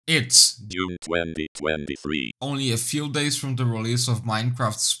It's June 2023. only a few days from the release of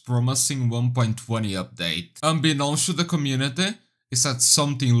Minecraft's promising 1.20 update. Unbeknownst to the community, is that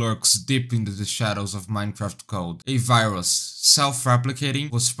something lurks deep into the shadows of Minecraft code. A virus,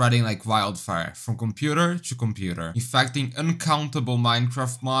 self-replicating, was spreading like wildfire from computer to computer, infecting uncountable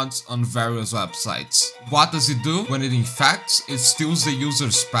Minecraft mods on various websites. What does it do? When it infects, it steals the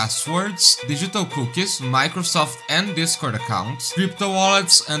user's passwords, digital cookies, Microsoft and Discord accounts, crypto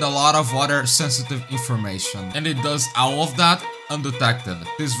wallets, and a lot of other sensitive information. And it does all of that undetected.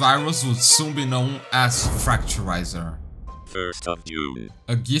 This virus would soon be known as Fracturiser. 1st of June.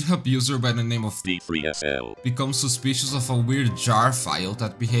 A GitHub user by the name of D3SL becomes suspicious of a weird jar file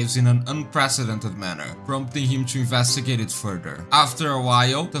that behaves in an unprecedented manner, prompting him to investigate it further. After a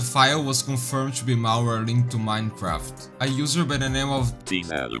while, the file was confirmed to be malware linked to Minecraft. A user by the name of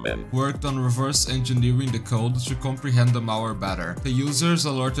T-Zalumen worked on reverse engineering the code to comprehend the malware better. The users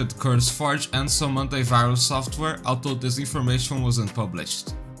alerted CurseForge and some antivirus software, although this information wasn't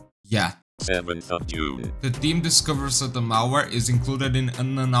published yet. 7th of June. The team discovers that the malware is included in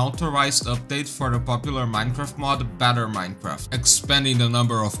an unauthorized update for the popular Minecraft mod Better Minecraft, expanding the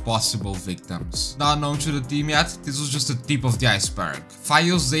number of possible victims. Not known to the team yet, this was just the tip of the iceberg.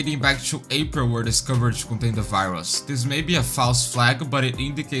 Files dating back to April were discovered to contain the virus. This may be a false flag, but it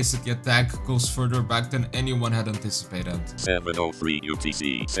indicates that the attack goes further back than anyone had anticipated. 7:03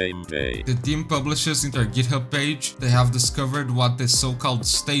 UTC, same day. The team publishes in their GitHub page they have discovered what the so-called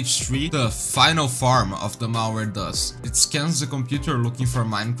Stage 3, the final form of the malware does. It scans the computer looking for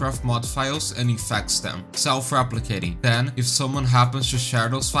Minecraft mod files and infects them, self-replicating. Then, if someone happens to share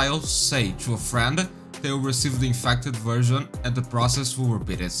those files, say to a friend, they will receive the infected version and the process will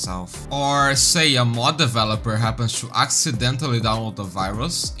repeat itself. Or say a mod developer happens to accidentally download the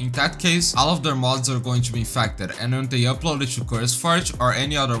virus, in that case all of their mods are going to be infected, and when they upload it to CurseForge or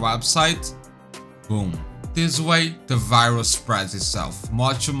any other website, boom. This way, the virus spreads itself,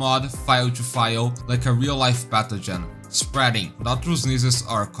 mod to mod, file to file, like a real-life pathogen, spreading not through sneezes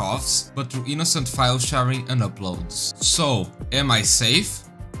or coughs, but through innocent file sharing and uploads. So, am I safe?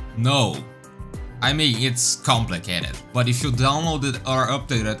 No. I mean, it's complicated, but if you downloaded or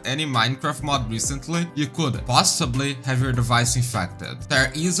updated any Minecraft mod recently, you could possibly have your device infected.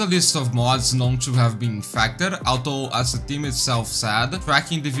 There is a list of mods known to have been infected, although as the team itself said,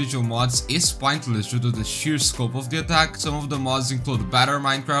 tracking individual mods is pointless due to the sheer scope of the attack. Some of the mods include Better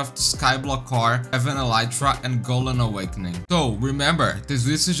Minecraft, Skyblock Core, Heaven Elytra, and Golden Awakening. So remember, this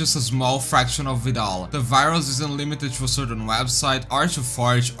list is just a small fraction of it all. The virus isn't limited to a certain website or to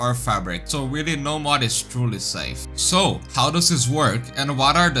Forge or Fabric, so really no mod is truly safe. So, how does this work and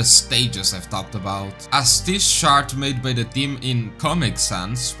what are the stages I've talked about? As this chart made by the team in Comic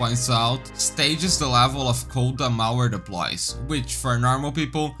Sans points out, stage is the level of code that malware deploys, which for normal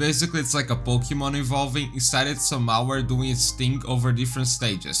people, basically it's like a Pokemon evolving, instead it's a malware doing its thing over different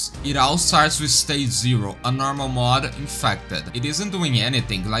stages. It all starts with stage 0, a normal mod infected. It isn't doing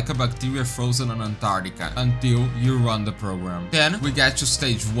anything, like a bacteria frozen in Antarctica, until you run the program. Then we get to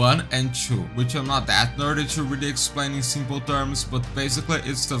stage 1 and 2, which I'm not that nerdy to really explain in simple terms, but basically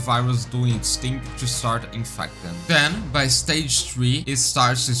it's the virus doing its thing to start infecting. Then, by stage 3, it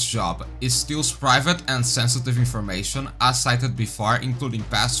starts its job. It steals private and sensitive information, as cited before, including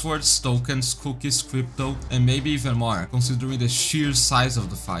passwords, tokens, cookies, crypto, and maybe even more, considering the sheer size of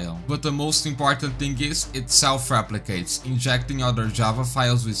the file. But the most important thing is, it self-replicates, injecting other Java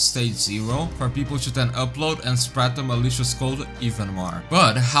files with stage 0 for people to then upload and spread the malicious code even more.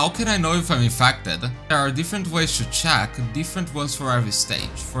 But how can I know if I'm infected? There are different ways to check, different ones for every stage.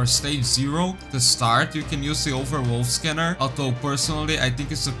 For stage 0, to start, you can use the Overwolf scanner, although personally I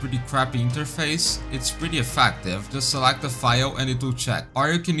think it's a pretty crappy interface. It's pretty effective, just select the file and it will check.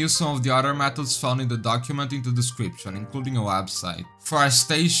 Or you can use some of the other methods found in the document in the description, including a website. For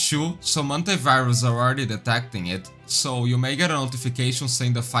stage 2, some antivirus are already detecting it, so you may get a notification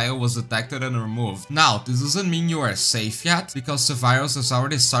saying the file was detected and removed. Now, this doesn't mean you are safe yet, because the virus has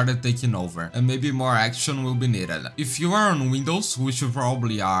already started taking over, and maybe more action will be needed. If you are on Windows, which you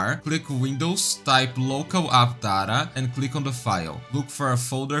probably are, click Windows, type local app data, and click on the file. Look for a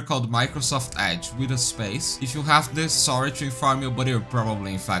folder called Microsoft Edge with a space. If you have this, sorry to inform you, but you're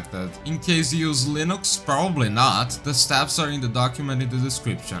probably infected. In case you use Linux, probably not. The steps are in the document in the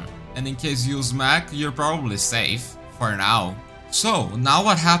description. And in case you use Mac, you're probably safe. For now. So, now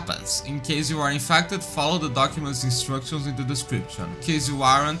what happens? In case you are infected, follow the document's instructions in the description. In case you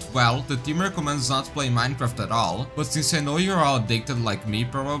aren't, well, the team recommends not playing Minecraft at all, but since I know you're all addicted like me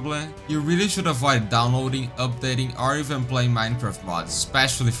probably, you really should avoid downloading, updating, or even playing Minecraft mods,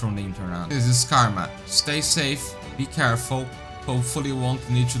 especially from the internet. This is Karma. Stay safe, be careful, hopefully won't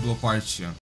need to do a part 2.